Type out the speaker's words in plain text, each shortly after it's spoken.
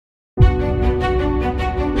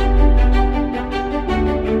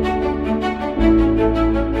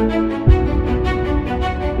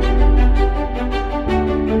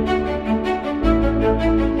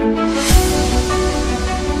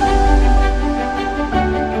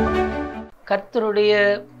கர்த்தருடைய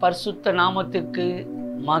பரிசுத்த நாமத்திற்கு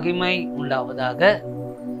மகிமை உண்டாவதாக.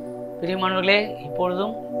 பிரியமானவர்களே,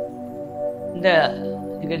 இப்பொழுதும் இந்த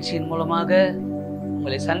நிகழ்ச்சியின் மூலமாக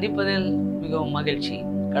உங்களை சந்திப்பதில் மிகவும் மகிழ்ச்சி.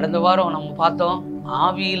 கடந்த வாரம் நம்ம பார்த்தோம்,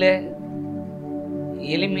 ஆவியில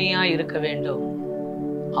எளிமையா இருக்க வேண்டும்,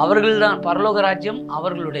 அவர்கள்தான் பரலோக ராஜ்யம்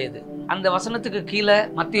அவர்களுடையது. அந்த வசனத்துக்கு கீழே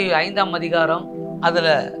மத்தேயு 5ஆம் அதிகாரம், அதுல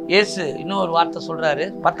இயேசு இன்னொரு வார்த்தை சொல்றாரு.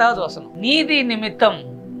 10வது வசனம், நீதி நிமித்தம்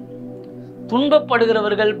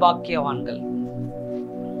துன்பப்படுகிறவர்கள் பாக்கியவான்கள்,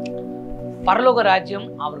 பரலோக ராஜ்யம்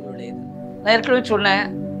அவர்களுடையது. நான் ஏற்கனவே சொன்னேன்,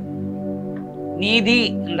 நீதி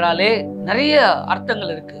என்றாலே நிறைய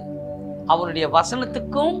அர்த்தங்கள் இருக்கு. அவருடைய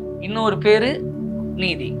வசனத்துக்கும் இன்னொரு பேரு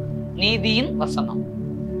நீதி, நீதியின் வசனம்.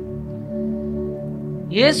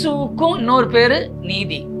 இயேசுவுக்கும் இன்னொரு பேரு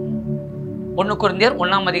நீதி. 1 கொரிந்தியர்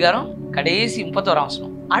 1ஆம் அதிகாரம் கடைசி 31ஆம்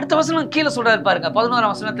வசனம். அடுத்த வசனம் கீழே சொல்றாரு பாருங்க,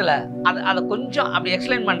 11ஆம் வசனத்துல அதை கொஞ்சம் அப்படி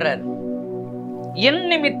எக்ஸ்பிளைன் பண்றாரு. என்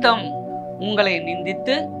நிமித்தம் உங்களை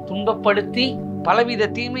நிந்தித்து துன்பப்படுத்தி பலவித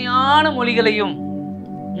தீமையான மொழிகளையும்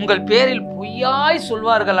உங்கள் பேரில் பொய்யாய்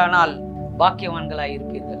சொல்வார்களானால் பாக்கியவான்களாய்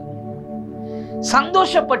இருப்பீர்கள்.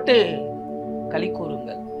 சந்தோஷப்பட்டு களி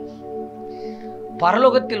கூறுங்கள்,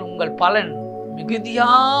 பரலோகத்தில் உங்கள் பலன்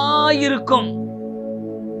மிகுதியாயிருக்கும்.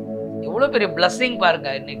 எவ்வளவு பெரிய பிளஸிங் பாருங்க.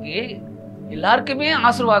 இன்னைக்கு எல்லாருக்குமே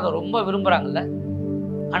ஆசீர்வாதம் ரொம்ப விரும்புறாங்கல்ல.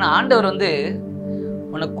 ஆனா ஆண்டவர்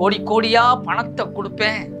உனக்கு கோடி கோடியா பணத்தை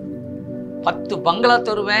கொடுப்பேன், 10 பங்களா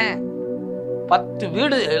தருவேன், 10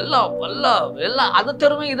 வீடு, எல்லாம் எல்லாம் எல்லாம் அதை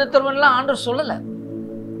தருவேன் இதை தருவேன்லாம் ஆண்டவர் சொல்லல.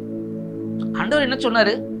 ஆண்டவர் என்ன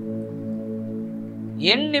சொன்னாரு?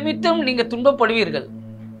 என் நிமித்தம் நீங்க துன்பப்படுவீர்கள்,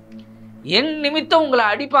 என் நிமித்தம் உங்களை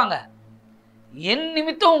அடிப்பாங்க, என்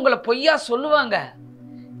நிமித்தம் உங்களை பொய்யா சொல்லுவாங்க,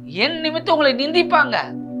 என் நிமித்தம் உங்களை நிந்திப்பாங்க.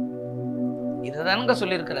 இதுதானுங்க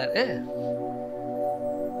சொல்லியிருக்கிறாரு.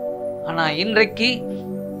 ஆனா இன்றைக்கு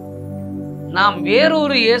நாம்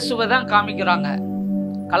வேறொரு இயேசுவை தான் காமிக்கிறாங்க.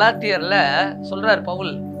 கலாத்தியர்ல சொல்றார்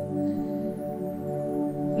பவுல்,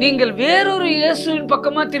 நீங்கள் வேறொரு இயேசுவின்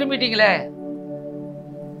பக்கமா திரும்பிட்டீங்களே,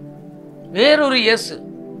 வேறொரு இயேசு.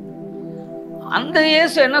 அந்த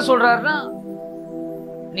இயேசு என்ன சொல்றாருன்னா,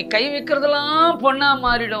 நீ கை வைக்கிறதெல்லாம் பொண்ணா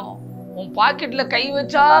மாறிடும், உன் பாக்கெட்ல கை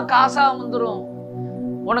வச்சா காசா வந்துடும்,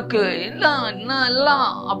 உனக்கு எல்லாம் என்ன எல்லாம்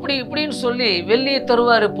அப்படி இப்படின்னு சொல்லி வெள்ளியை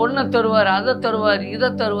தருவாரு, பொண்ணை தருவாரு, அதை தருவாரு, இதை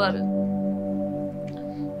தருவாரு.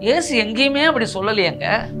 இயேசு எங்கேயுமே அப்படி சொல்லலையேங்க.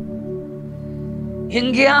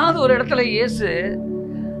 எங்கேயாவது ஒரு இடத்துல இயேசு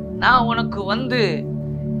நான் உனக்கு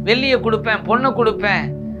வெள்ளியை கொடுப்பேன், பொண்ணை கொடுப்பேன்,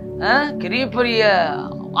 பெரிய பெரிய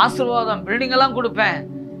ஆசீர்வாதம் பில்டிங் எல்லாம் கொடுப்பேன்,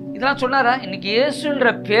 இதெல்லாம் சொன்னாரா? இன்னைக்கு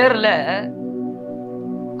இயேசுன்ற பேர்ல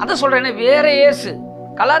அத சொல்றேன், வேற இயேசு.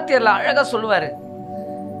 கலாத்தியர்ல அழகா சொல்லுவாரு,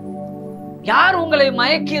 யார் உங்களை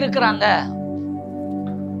மயக்கி இருக்கிறாங்க?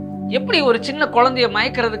 எப்படி ஒரு சின்ன குழந்தைய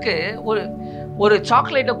மயக்கிறதுக்கு ஒரு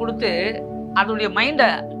சாக்லேட்டை கொடுத்து அதனுடைய மைண்டை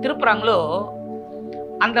திருப்புறாங்களோ,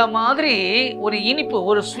 அந்த மாதிரி ஒரு இனிப்பு,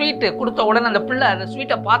 ஒரு ஸ்வீட்டு கொடுத்த உடனே அந்த பிள்ளை அந்த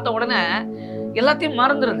ஸ்வீட்டை பார்த்த உடனே எல்லாத்தையும்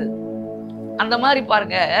மறந்துடுது. அந்த மாதிரி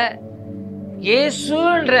பாருங்க,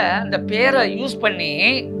 இயேசுன்ற அந்த பேரை யூஸ் பண்ணி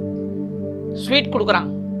ஸ்வீட்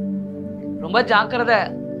கொடுக்குறாங்க. ரொம்ப ஜாக்கிரதை.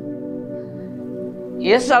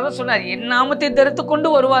 இயேசு அதான் சொன்னார், என் நாமத்தை தரித்து கொண்டு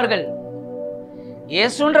வருவார்கள்.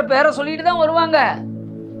 இயேசுன்ற பேரை சொல்லிட்டு தான் வருவாங்க.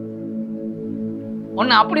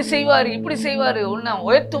 உன்னை அப்படி செய்வாரு, இப்படி செய்வாரு, உன்னை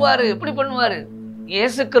உயர்த்துவாரு, இப்படி பண்ணுவாரு.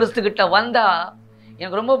 இயேசு கிறிஸ்து கிட்ட வந்தா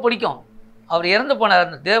எனக்கு ரொம்ப பிடிக்கும். அவர் இறந்து போனார்,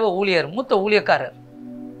 அந்த தேவ ஊழியர், மூத்த ஊழியக்காரர்.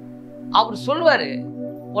 அவர் சொல்வாரு,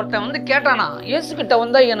 ஒருத்தன் கேட்டானா, இயேசு கிட்ட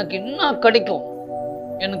வந்தா எனக்கு என்ன கிடைக்கும்,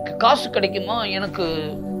 எனக்கு காசு கிடைக்குமா, எனக்கு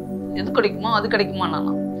எது கிடைக்குமா, அது கிடைக்குமா?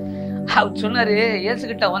 நானா அவர் சொன்னாரு, இயேசு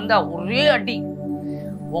கிட்ட வந்தா ஒரே அடி,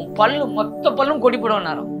 உன் பல்லு மொத்த பல்லும்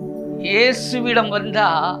கொடிப்படும். இயேசுவிடம் வந்தா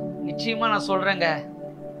நிச்சயமா நான் சொல்றேங்க,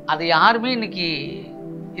 அது யாருமே இன்னைக்கு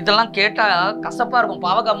இதெல்லாம் கேட்டா கசப்பா இருக்கும்,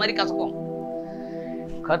 பாவக்கா மாதிரி கசக்கும்.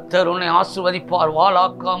 கர்த்தர் உன்னை ஆசீர்வதிப்பார்,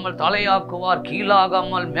 வாளாக்காமல் தலையாக்குவார்,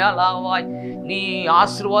 கீழாகாமல் மேலாவாய், நீ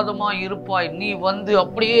ஆசீர்வாதமா இருப்பாய், நீ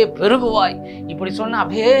அப்படியே பெருகுவாய், இப்படி சொன்ன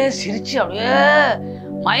அப்படியே சிரிச்சு அப்படியே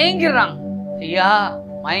மயங்கிறாங்க. ஐயா,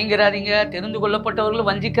 மயங்கிறாதீங்க. தெரிந்து கொள்ளப்பட்டவர்கள்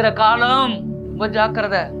வஞ்சிக்கிற காலம், ரொம்ப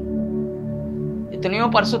ஜாக்கிரதை. எத்தனையோ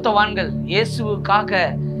பரிசுத்தவான்கள் இயேசுவுக்காக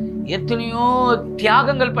எத்தனையோ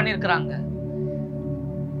தியாகங்கள் பண்ணியிருக்கிறாங்க.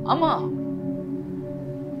 ஆமா,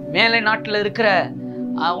 மேலை நாட்டுல இருக்கிற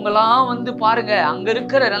அவங்கெல்லாம் பாருங்க, அங்க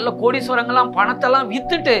இருக்கிற நல்ல கோடீஸ்வரங்கள்லாம் பணத்தெல்லாம்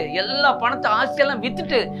வித்துட்டு, எல்லா பணத்தை ஆஸ்தியெல்லாம்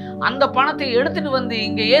வித்துட்டு அந்த பணத்தை எடுத்துட்டு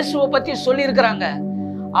இங்க இயேசுவை பத்தி சொல்லி இருக்கிறாங்க.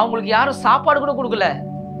 அவங்களுக்கு யாரும் சாப்பாடு கூட கொடுக்கல.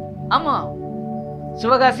 ஆமா,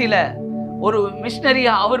 சிவகாசியில ஒரு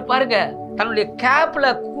மிஷனரியா அவர் பாருங்க, தன்னுடைய கேப்ல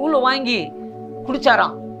கூழ வாங்கி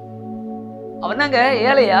குடிச்சாராம். அவன் தாங்க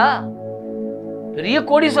ஏழையா? பெரிய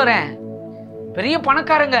கோடீஸ்வரன், பெரிய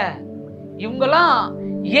பணக்காரங்க, இவங்கெல்லாம்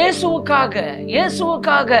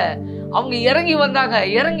இயேசுவுக்காக அவங்க இறங்கி வந்தாங்க.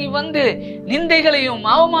 இறங்கி வந்து நிந்தைகளையும்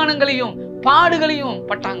அவமானங்களையும் பாடுகளையும்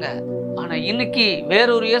பட்டாங்க. ஆனா இன்னைக்கு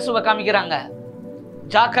வேறொரு இயேசுவை காமிக்கிறாங்க.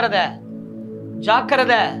 ஜாக்கிரதை,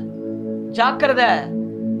 ஜாக்கிரதை, ஜாக்கிரதை.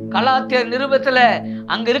 கலாத்தியர் நிருபத்துல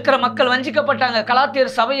அங்க இருக்கிற மக்கள் வஞ்சிக்கப்பட்டாங்க.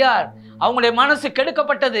 கலாத்தியர் சபையார் அவங்களுடைய மனசு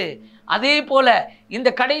கெடுக்கப்பட்டது. அதே போல இந்த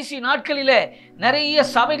கடைசி நாட்களிலே நிறைய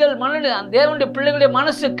சபைகள் தேவனுடைய பிள்ளைகளுடைய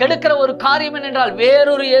மனசு கெடுக்கிற ஒரு காரியம் என்றால்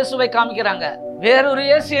வேறொரு இயேசுவை காமிக்கிறாங்க. வேறொரு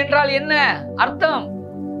இயேசு என்றால் என்ன அர்த்தம்?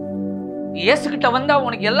 இயேசு கிட்ட வந்தா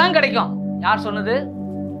உனக்கு எல்லாம் கிடைக்கும். யார் சொன்னது?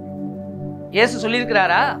 இயேசு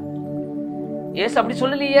சொல்லியிருக்கிறாரா? இயேசு அப்படி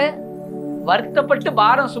சொல்லலையே. வருத்தப்பட்டு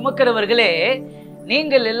பாரம் சுமக்கிறவர்களே,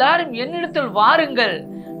 நீங்கள் எல்லாரும் என்னிடத்தில் வாருங்கள்,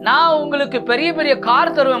 நான் உங்களுக்கு பெரிய பெரிய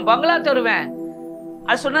கார் தருவேன், பங்களா தருவேன்.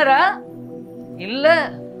 அது சொன்னாரா? இல்ல.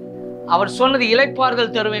 அவர் சொன்னது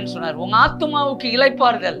இளைப்பாறுதல் தருவேன்னு சொன்னார். உங்க ஆத்துமாவுக்கு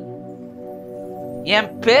இளைப்பாறுதல்.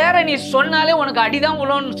 என் பேரை நீ சொன்னாலே உனக்கு அடிதான்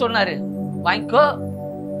உழவுன்னு சொன்னாரு. வாங்கிக்கோ.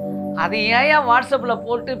 அதை ஏன் வாட்ஸ்அப்ல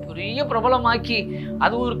போட்டு பெரிய பிரபலமாக்கி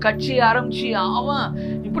அது ஒரு கட்சி ஆரம்பிச்சு அவன்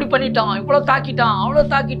இப்படி பண்ணிட்டான், இவ்வளவு தாக்கிட்டான்,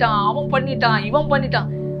 அவ்வளவு தாக்கிட்டான், அவன் பண்ணிட்டான், இவன் பண்ணிட்டான்.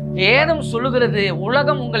 வேதம் சொல்லுகிறது,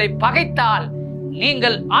 உலகம் உங்களை பகைத்தால்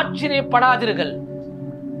நீங்கள் ஆச்சரியப்படாதீர்கள்.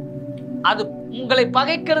 அது உங்களை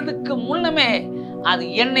பகைக்கிறதுக்கு முன்னமே அது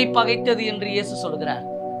என்னை பகைத்தது என்று இயேசு சொல்கிறார்.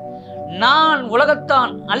 நான்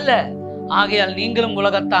உலகத்தான் அல்ல, ஆகையால் நீங்களும்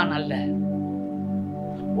உலகத்தான் அல்ல.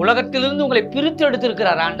 உலகத்திலிருந்து உங்களை பிரித்து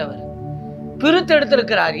எடுத்திருக்கிறார் ஆண்டவர், பிரித்து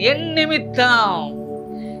எடுத்திருக்கிறார். என் நிமித்தம்,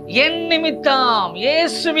 என் நிமித்தம்,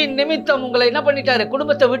 இயேசுவின் நிமித்தம் உங்களை என்ன பண்ணிட்டாரு?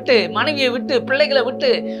 குடும்பத்தை விட்டு, மனைவியை விட்டு, பிள்ளைகளை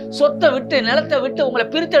விட்டு, சொத்தை விட்டு, நிலத்தை விட்டு உங்களை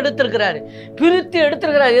பிரித்து எடுத்திருக்கிறாரு. பிரித்து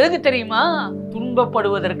எடுத்திருக்கிறார். எதுக்கு தெரியுமா?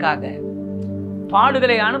 துன்பப்படுவதற்காக,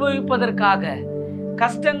 பாடுகளை அனுபவிப்பதற்காக,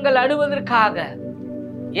 கஷ்டங்கள் அடுவதற்காக.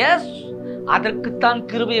 எஸ், அதற்குத்தான்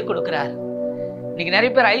கிருபையை கொடுக்கிறார். இன்னைக்கு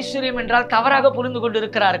நிறைய பேர் ஐஸ்வர்யம் என்றால் தவறாக புரிந்து கொண்டு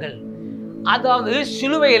இருக்கிறார்கள். அதாவது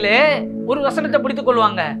சிலுவையிலே ஒரு வசனத்தை பிடித்துக்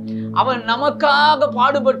கொள்வாங்க. அவன் நமக்காக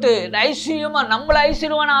பாடுபட்டு ஐஸ்வர்யமா நம்மளை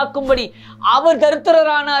ஐஸ்வர்யமான ஆக்கும்படி அவர்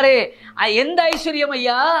தரித்திரரானாரே. எந்த ஐஸ்வர்யம்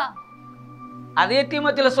ஐயா? அதே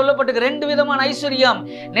தீமோத்தேயுல சொல்லப்பட்டிருக்கு 2 விதமான ஐஸ்வர்யம்.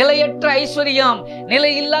 நிலையற்ற ஐஸ்வர்யம்,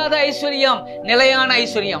 நிலை இல்லாத ஐஸ்வர்யம், நிலையான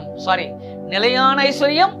ஐஸ்வர்யம். நிலையான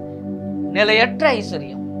ஐஸ்வர்யம், நிலையற்ற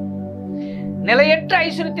ஐஸ்வர்யம். நிலையற்ற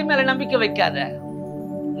ஐஸ்வர்யத்தின் மேல நம்பிக்கை வைக்காத.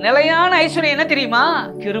 நிலையான ஐஸ்வர்யம் என்ன தெரியுமா?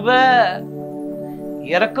 கிருபை,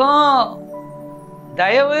 இரக்கம்,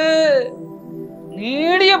 தயவு,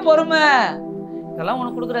 நீடிய பொறுமை. இதெல்லாம்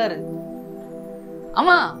உனக்கு கொடுக்குறாரு.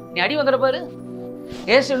 ஆமா, நீ அடி வாங்குற பாரு,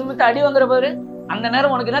 ஏசு நிமித்த அடி வாங்குற பாரு, அந்த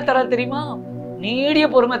நேரம் உனக்கு என்ன தராரு தெரியுமா? நீடிய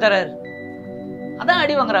பொறுமை தராரு. அதான்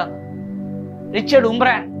அடி வாங்குறாங்க. ரிச்சர்ட்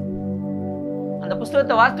உம்ரான் அந்த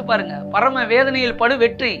புஸ்தகத்தை வாசித்து பாருங்க. பரம வேதனையில் படு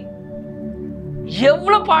வெற்றி.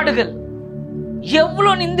 எவ்வளவு பாடுகள்,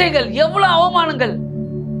 எவ்வளவு நிந்தைகள், எவ்வளவு அவமானங்கள்.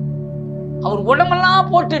 அவர் உடம்பெல்லாம்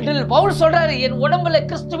போட்டுட்டு பவுல் சொல்றாரு, என் உடம்புல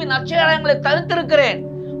கிறிஸ்துவின் அடையாளங்களை தரித்திருக்கிறேன்.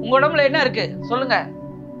 உங்க உடம்புல என்ன இருக்கு சொல்லுங்க?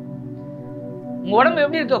 உங்க உடம்பு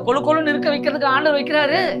எப்படி இருக்கு? கொழு கொழுன்னு இருக்க வைக்கிறதுக்கு ஆண்டவர்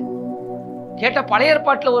வைக்கிறாரு. கேட்ட பழைய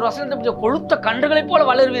ஏற்பாட்டுல ஒரு வசனத்தை, கொழுத்த கன்றுகளை போல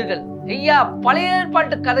வளருவீர்கள். ஐயா, பழைய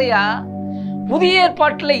ஏற்பாட்டு கதையா? புதிய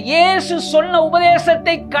ஏற்பாட்டுல இயேசு சொன்ன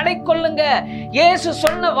உபதேசத்தை கடை கொள்ளுங்க. இயேசு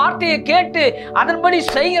சொன்ன வார்த்தையை கேட்டு அதன்படி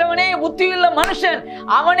செய்கிறவனே புத்தியுள்ள மனுஷன்,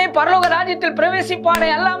 அவனே பரலோக ராஜ்யத்தில் பிரவேசிப்பானே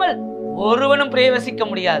அல்லாமல் ஒருவனும் பிரவேசிக்க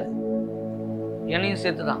முடியாது. என்னையும்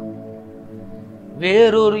சேர்த்துதான்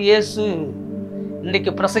வேறொரு இயேசு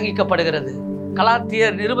இன்றைக்கு பிரசங்கிக்கப்படுகிறது.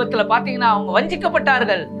 கலாத்தியர் நிருபத்துல பாத்தீங்கன்னா அவங்க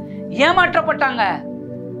வஞ்சிக்கப்பட்டார்கள், ஏமாற்றப்பட்டாங்க.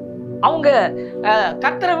 அவங்க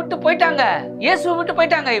கர்த்தரை விட்டு போயிட்டாங்க, இயேசுவை விட்டு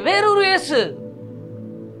போயிட்டாங்க. வேறொரு இயேசு.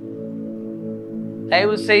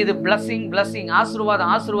 தயவு செய்து பிளஸிங், பிளஸிங்,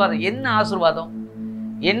 ஆசீர்வாதம், ஆசீர்வாதம். என்ன ஆசீர்வாதம்?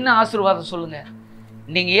 என்ன ஆசீர்வாதம் சொல்லுங்க?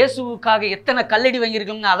 நீங்க இயேசுவுக்காக எத்தனை கல்லடி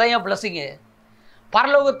வாங்கியிருக்கீங்க, அதான் பிளஸிங்.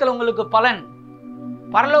 பரலோகத்துல உங்களுக்கு பலன்,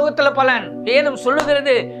 பரலோகத்துல பலன். வேதம்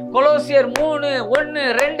சொல்லுகிறது கொலோசியர்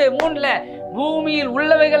 3:1-2-3ல, பூமியில்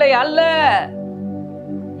உள்ளவைகளை அல்ல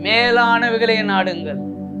மேலானவைகளை நாடுங்கள்,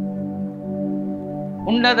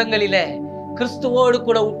 உன்னதங்களிலே கிறிஸ்துவோடு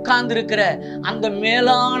கூட உட்கார்ந்து இருக்கிற அந்த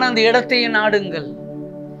மேலான அந்த இடத்தையே நாடுங்கள்.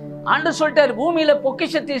 ஆண்டவர் சொல்லிட்டாரு, பூமியில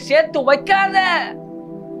பொக்கிஷத்தை சேர்த்து வைக்காத.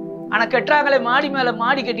 ஆனா கெட்டாங்களே, மாடி மேல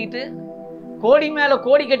மாடி கட்டிக்கிட்டு, கோடி மேல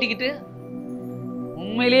கோடி கட்டிக்கிட்டு.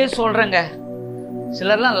 உண்மையிலேயே சொல்றேங்க,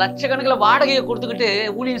 சிலர்லாம் லட்சக்கணக்கில் வாடகையை கொடுத்துக்கிட்டு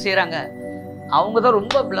ஊழியம் செய்யறாங்க. அவங்கதான்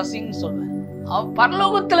ரொம்ப பிளஸிங் சொல்வேன்.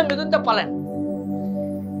 பரலோகத்துல மிகுந்த பலன்.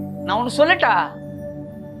 நான் ஒண்ணு சொல்லட்டா,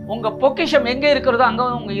 உங்க பொக்கிஷம் எங்க இருக்கிறதோ அங்க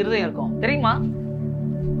உங்க இருதயம் இருக்கும். தெரியுமா?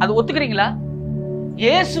 அது ஒத்துக்கிறீங்களா?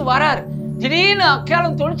 இயேசு வரார், திடீர்னு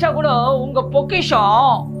அக்காலம் தொழிச்சா கூட உங்க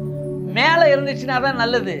பொக்கிஷம் மேல இருந்துச்சுன்னா தான்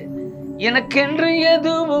நல்லது. எனக்கென்று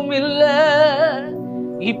எதுவும் இல்ல,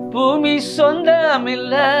 இப்பூமி சொந்தம்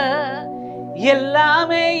இல்ல,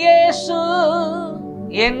 எல்லாமே இயேசு,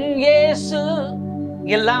 என் இயேசு,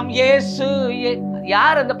 எல்லாம் இயேசு.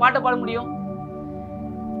 யார் அந்த பாட்டை பாட முடியும்?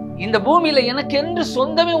 இந்த பூமியில எனக்கு என்று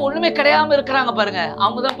சொந்தமே ஒண்ணுமே கிடையாம இருக்கிறாங்க பாருங்க,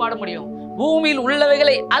 அவங்க தான் பாட முடியும். பூமியில்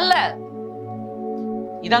உள்ளவைகளை அல்ல.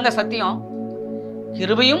 இதாங்க சத்தியம்.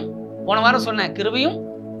 கிருபையும், போன வாரம் சொன்னேன், கிருபையும்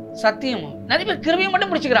சத்தியமும். நிறைய பேர் கிருபையும்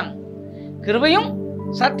மட்டும் பிடிச்சுக்கிறாங்க. கிருபையும்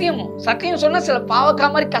சத்தியமும். சத்தியம் சொன்னா சில பாவக்கா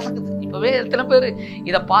மாதிரி கசக்குது. இப்பவே எத்தனை பேர்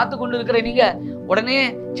இதை பார்த்து கொண்டு இருக்கிற நீங்க உடனே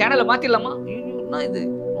சேனலை மாத்திடலாமா? இது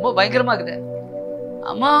ரொம்ப பயங்கரமா இருக்குது.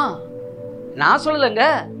 ஆமா, நான் சொல்லலைங்க,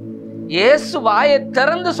 இயேசு வாயை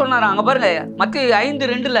திறந்து சொன்னார். அங்க பாருங்க, மத்தேயு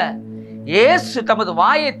 5:2 இயேசு தமது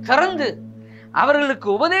வாயை திறந்து அவர்களுக்கு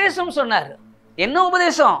உபதேசம் சொன்னார். என்ன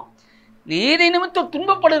உபதேசம்? நீதி நிமித்தம்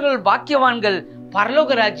துன்பப்படுகள் பாக்கியவான்கள்,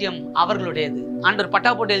 பரலோக ராஜ்யம் அவர்களுடையது. ஆண்டவர்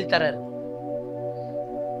பட்டா போட்டு எழுதி தர்றாரு,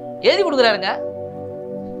 எழுதி கொடுக்குறாருங்க.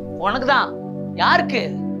 உனக்கு தான். யாருக்கு?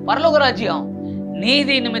 பரலோக ராஜ்யம்.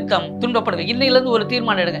 நீதி நிமித்தம் துன்பப்படுங்க. இன்னையில இருந்து ஒரு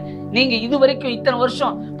தீர்மானம் எடுங்க. நீங்க இது வரைக்கும் இத்தனை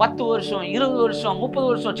வருஷம், 10 வருஷம், 20 வருஷம், 30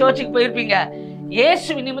 வருஷம் சர்ச்சுக்கு போயிருப்பீங்க.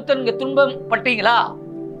 இயேசு நிமித்தம் நீங்க துன்பம் பட்டீங்களா?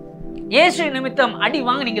 இயேசு நிமித்தம் அடி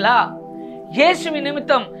வாங்குனீங்களா? இயேசு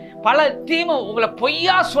நிமித்தம் பல தீமை உங்களை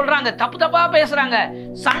பொய்யா சொல்றாங்க, தப்பு தப்பா பேசுறாங்க,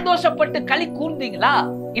 சந்தோஷப்பட்டு களி கூர்ந்தீங்களா?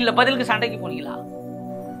 இல்ல பதிலுக்கு சண்டைக்கு போனீங்களா?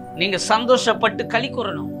 நீங்க சந்தோஷப்பட்டு களி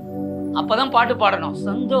கூறணும். அப்பதான் பாட்டு பாடணும்.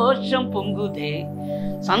 சந்தோஷம் பொங்குதே,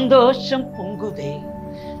 சந்தோஷம் பொங்குதே,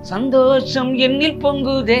 சந்தோஷம் என்னில்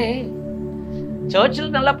பொங்குதே.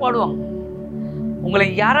 சர்ச்சில் நல்லா பாடுவாங்க. உங்களை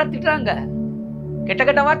யாரா திட்டுறாங்க, கெட்ட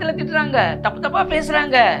கெட்ட வார்த்தையில திட்டுறாங்க, தப்பு தப்பா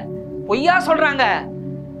பேசுறாங்க, பொய்யா சொல்றாங்க,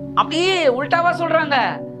 அப்படியே உல்டாவா சொல்றாங்க,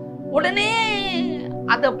 உடனே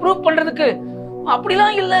அதை ப்ரூவ் பண்றதுக்கு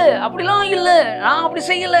அப்படிலாம் இல்ல, அப்படிலாம் இல்ல, நான் அப்படி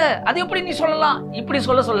செய்யல, அது எப்படி நீ சொல்லலாம்? இப்படி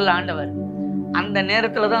சொல்லல ஆண்டவர். அந்த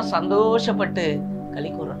நேரத்துல தான் சந்தோஷப்பட்டு களி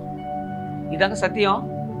கூறணும். இதாங்க சத்தியம்,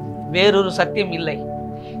 வேறொரு சத்தியம் இல்லை.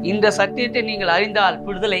 இந்த சத்தியத்தை நீங்கள் அறிந்தால்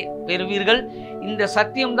விடுதலை பெறுவீர்கள். இந்த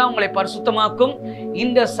சத்தியம் தான் உங்களை பரிசுத்தமாக்கும்.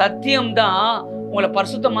 இந்த சத்தியம் தான் உங்களை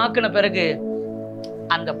பரிசுத்தமாக்கின பிறகு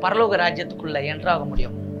அந்த பரலோக ராஜ்யத்துக்குள்ள என்றாக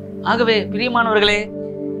முடியும். ஆகவே பிரியமானவர்களே,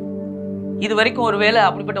 இது வரைக்கும் ஒரு வேளை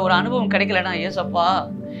அப்படிப்பட்ட ஒரு அனுபவம் கிடைக்கலன்னா, ஏசப்பா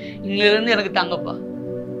இங்கிலிருந்து எனக்கு தாங்கப்பா.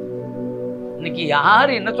 இன்னைக்கு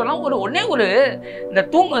யாரு என்ன சொல்லலாம், ஒன்னே ஒரு இந்த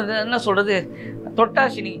என்ன சொல்றது,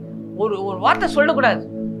 தொட்டாசினி ஒரு வார்த்தை சொல்லக்கூடாது,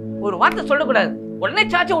 ஒரு வார்த்தை சொல்லக்கூடாது. உடனே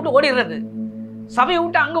சாச்சை விட்டு ஓடிடுறது, சபையை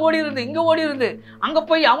விட்டு அங்க ஓடிடுறது, இங்க ஓடிடுறது, அங்க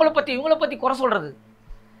போய் அவங்கள பத்தி இவங்கள பத்தி குறை சொல்றது.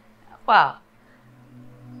 அப்பா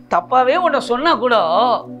தப்பாவே உன்னை சொன்னா கூட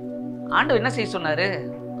ஆண்டவர் என்ன செய்ய சொன்னாரு?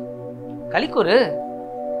 களிக்கூறு,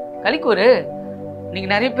 களிக்கூறு. நீங்க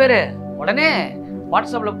நிறைய பேரு உடனே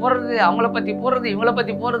வாட்ஸ்அப்ல போடுறது, அவங்கள பத்தி போடுறது, இவங்கள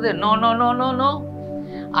பத்தி போடுறது. No no no no no.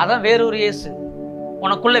 அதான் வேறொரு இயேசு,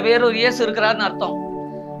 உனக்குள்ள வேறொரு இயேசு இருக்கிறாருன்னு அர்த்தம்.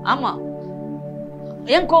 ஆமா,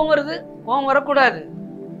 ஏன் கோபம் வருது? கோபம் வரக்கூடாது.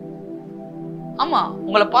 ஆமா,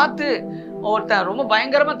 உங்களை பார்த்து ஒருத்தன் ரொம்ப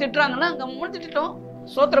பயங்கரமா திட்டுறாங்கன்னா கம்முன்னு திட்டோம்,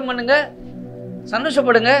 சோத்திரம் பண்ணுங்க,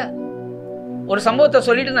 சந்தோஷப்படுங்க. ஒரு சம்பவத்தை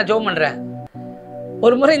சொல்லிட்டு நான் ஜெபம் பண்றேன்.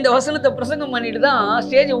 ஒரு முறை இந்த வசனத்தை பிரசங்கம் பண்ணிட்டு தான்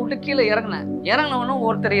ஸ்டேஜை விட்டு கீழே இறங்கினேன். இறங்கினவனும்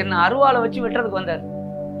ஒருத்தர் என்ன அருவாளை வச்சு வெட்டுறதுக்கு வந்தார்.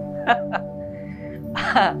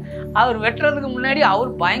 அவர் வெட்டுறதுக்கு முன்னாடி அவர்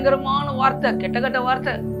பயங்கரமான வார்த்தை, கெட்ட கெட்ட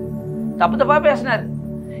வார்த்தை, தப்பு தப்பா பேசினார்.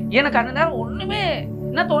 எனக்கு அந்த நேரம் ஒண்ணுமே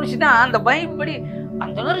என்ன தோணுச்சுன்னா, அந்த பயப்படி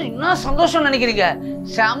அந்த நேரம் என்ன சந்தோஷம் நினைக்கிறீங்க,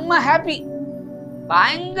 செம்ம ஹாப்பி,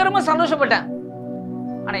 பயங்கரமா சந்தோஷப்பட்டேன்.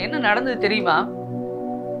 ஆனா என்ன நடந்தது தெரியுமா?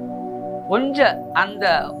 கொஞ்சம் அந்த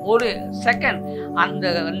ஒரு செகண்ட் அந்த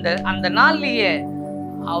அந்த அந்த நாள்லயே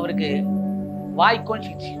அவருக்கு வாய்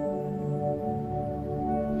கொஞ்சிச்சு,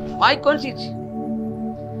 வாய் கொஞ்சிச்சு.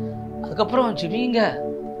 அதுக்கப்புறம் ஜெபிங்க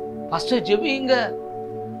பாஸ்டர், ஜெபிங்க.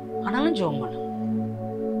 ஆனாலும் ஜெபம் பண்ண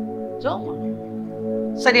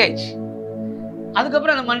சரியாயிடுச்சு.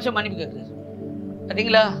 அதுக்கப்புறம் அந்த மனுஷன் மன்னிப்பு கேட்குறாரு.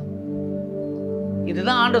 பார்த்தீங்களா,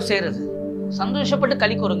 இதுதான் ஆண்டவர் செய்யறது. சந்தோஷப்பட்டு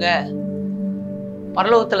களி கூறுங்க,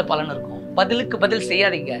 பரலோகத்துல பலன் இருக்கும். பதிலுக்கு பதில்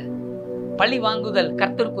செய்யாதீங்க. பழி வாங்குதல்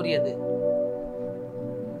கர்த்தருக்குரியது.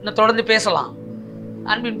 இன்னும் தொடர்ந்து பேசலாம்.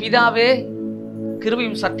 அன்பின் பிதாவே,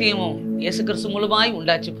 கிருபையும் சத்தியமும் இயேசு கிறிஸ்து மூலமாய்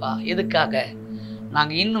உண்டாச்சுப்பா. எதுக்காக?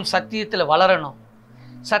 நாங்க இன்னும் சத்தியத்துல வளரணும்,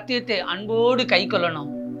 சத்தியத்தை அன்போடு கை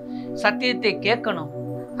கொள்ளணும், சத்தியத்தை கேட்கணும்,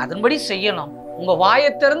 அதன்படி செய்யணும். உங்க வாயை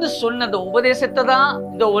திறந்து சொன்ன அந்த உபதேசத்தை தான்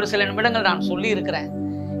இந்த ஒரு சில நிமிடங்கள் நான் சொல்லி இருக்கிறேன்.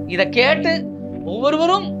 இதை கேட்டு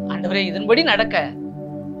ஒவ்வொருவரும் ஆண்டவரே இதன்படி நடக்க,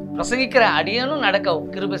 பிரசங்கிக்கிற அடியனும் நடக்க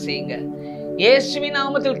கிருபை செய்யுங்க. இயேசுவின்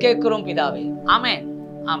நாமத்தில் கேட்கிறோம் பிதாவே. ஆமென்,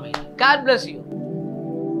 ஆமென். God bless you.